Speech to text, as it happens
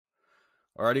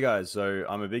Alrighty, guys. So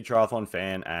I'm a big triathlon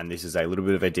fan, and this is a little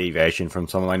bit of a deviation from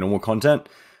some of my normal content.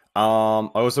 I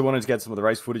also wanted to get some of the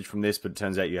race footage from this, but it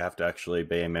turns out you have to actually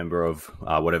be a member of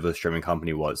whatever the streaming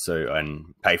company was,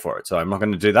 and pay for it. So I'm not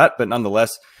going to do that. But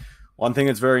nonetheless, one thing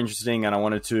that's very interesting, and I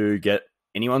wanted to get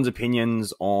anyone's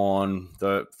opinions on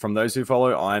from those who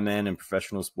follow Ironman and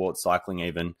professional sports cycling,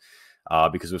 even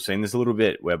because we've seen this a little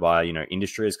bit, whereby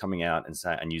industry is coming out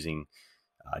and using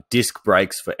disc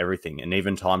brakes for everything, and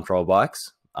even time trial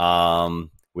bikes,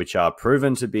 which are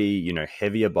proven to be,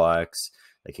 heavier bikes.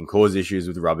 They can cause issues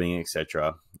with rubbing,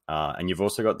 etc. And you've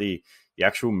also got the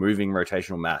actual moving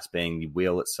rotational mass, being the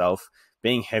wheel itself,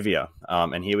 being heavier.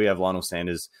 And here we have Lionel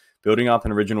Sanders building up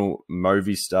an original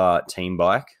Movistar team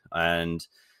bike. And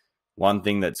one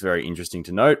thing that's very interesting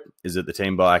to note is that the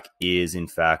team bike is, in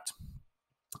fact,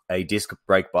 a disc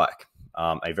brake bike.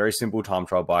 A very simple time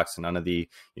trial bike, so none of the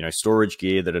storage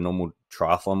gear that a normal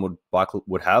triathlon bike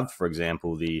would have. For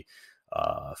example, the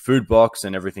food box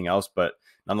and everything else. But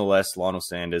nonetheless, Lionel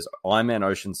Sanders, Ironman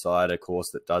Oceanside, a course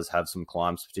that does have some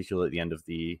climbs, particularly at the end of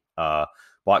the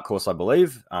bike course, I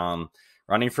believe.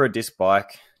 Running for a disc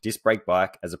brake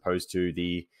bike, as opposed to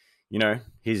the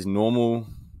his normal.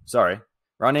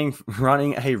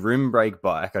 Running a rim brake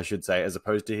bike, I should say, as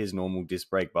opposed to his normal disc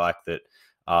brake bike that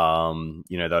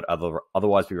that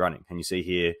otherwise be running. And you see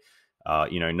here,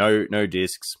 no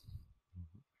discs,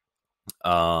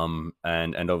 and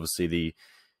obviously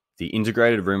the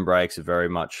integrated rim brakes are very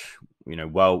much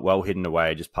well hidden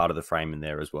away, just part of the frame in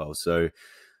there as well. So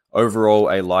overall,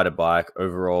 a lighter bike.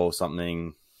 Overall,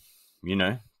 something.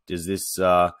 Does this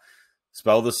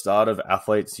spell the start of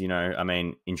athletes? I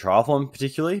mean, in triathlon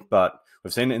particularly, but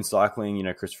we've seen it in cycling.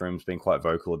 Chris Froome's been quite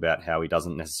vocal about how he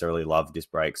doesn't necessarily love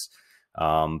disc brakes.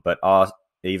 But are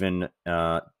even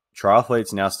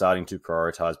triathletes now starting to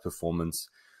prioritize performance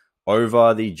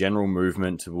over the general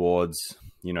movement towards,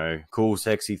 cool,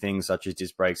 sexy things such as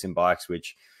disc brakes in bikes,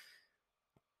 which,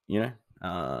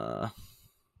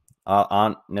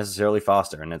 aren't necessarily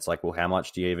faster. And it's like, well, how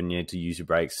much do you even need to use your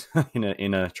brakes in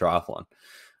a triathlon?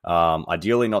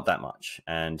 Ideally, not that much.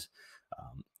 And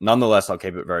nonetheless, I'll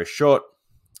keep it very short.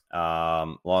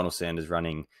 Lionel Sanders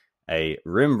running a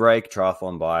rim brake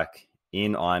triathlon bike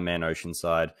in Ironman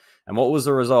Oceanside. And what was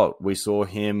the result? We saw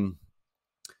him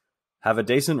have a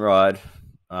decent ride,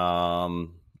 a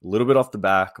little bit off the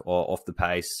back or off the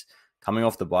pace, coming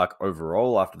off the bike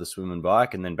overall after the swim and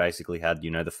bike, and then basically had,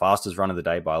 the fastest run of the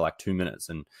day by like 2 minutes,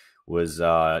 and was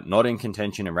not in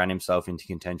contention and ran himself into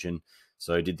contention.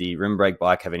 So did the rim brake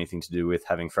bike have anything to do with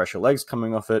having fresher legs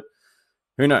coming off it?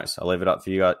 Who knows? I'll leave it up for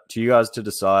you guys to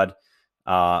decide.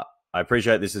 I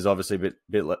appreciate this is obviously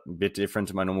a bit different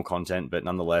to my normal content, but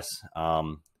nonetheless,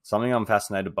 something I'm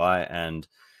fascinated by, and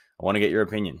I want to get your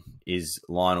opinion. Is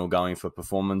Lionel going for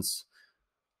performance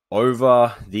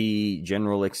over the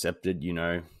general accepted,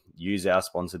 use our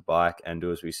sponsored bike and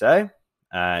do as we say?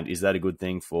 And is that a good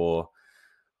thing for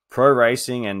pro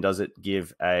racing? And does it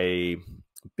give a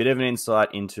bit of an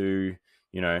insight into,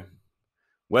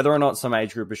 whether or not some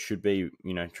age groupers should be,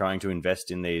 trying to invest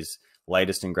in these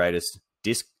latest and greatest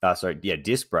disc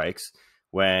brakes,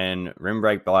 when rim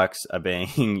brake bikes are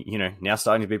being, now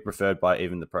starting to be preferred by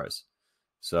even the pros.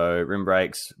 So rim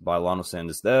brakes by Lionel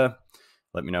Sanders there.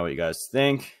 Let me know what you guys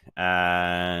think.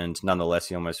 And nonetheless,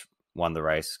 he almost won the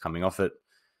race coming off it,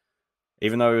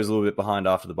 even though he was a little bit behind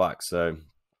after the bike. So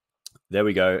there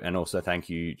we go. And also thank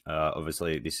you.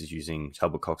 Obviously, this is using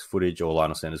Talbot Cox footage or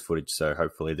Lionel Sanders footage, so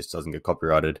hopefully this doesn't get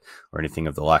copyrighted or anything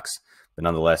of the likes. But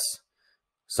nonetheless,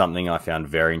 something I found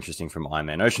very interesting from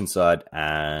Ironman Oceanside,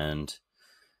 and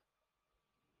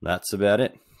that's about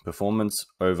it. Performance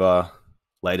over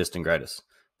latest and greatest.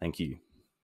 Thank you.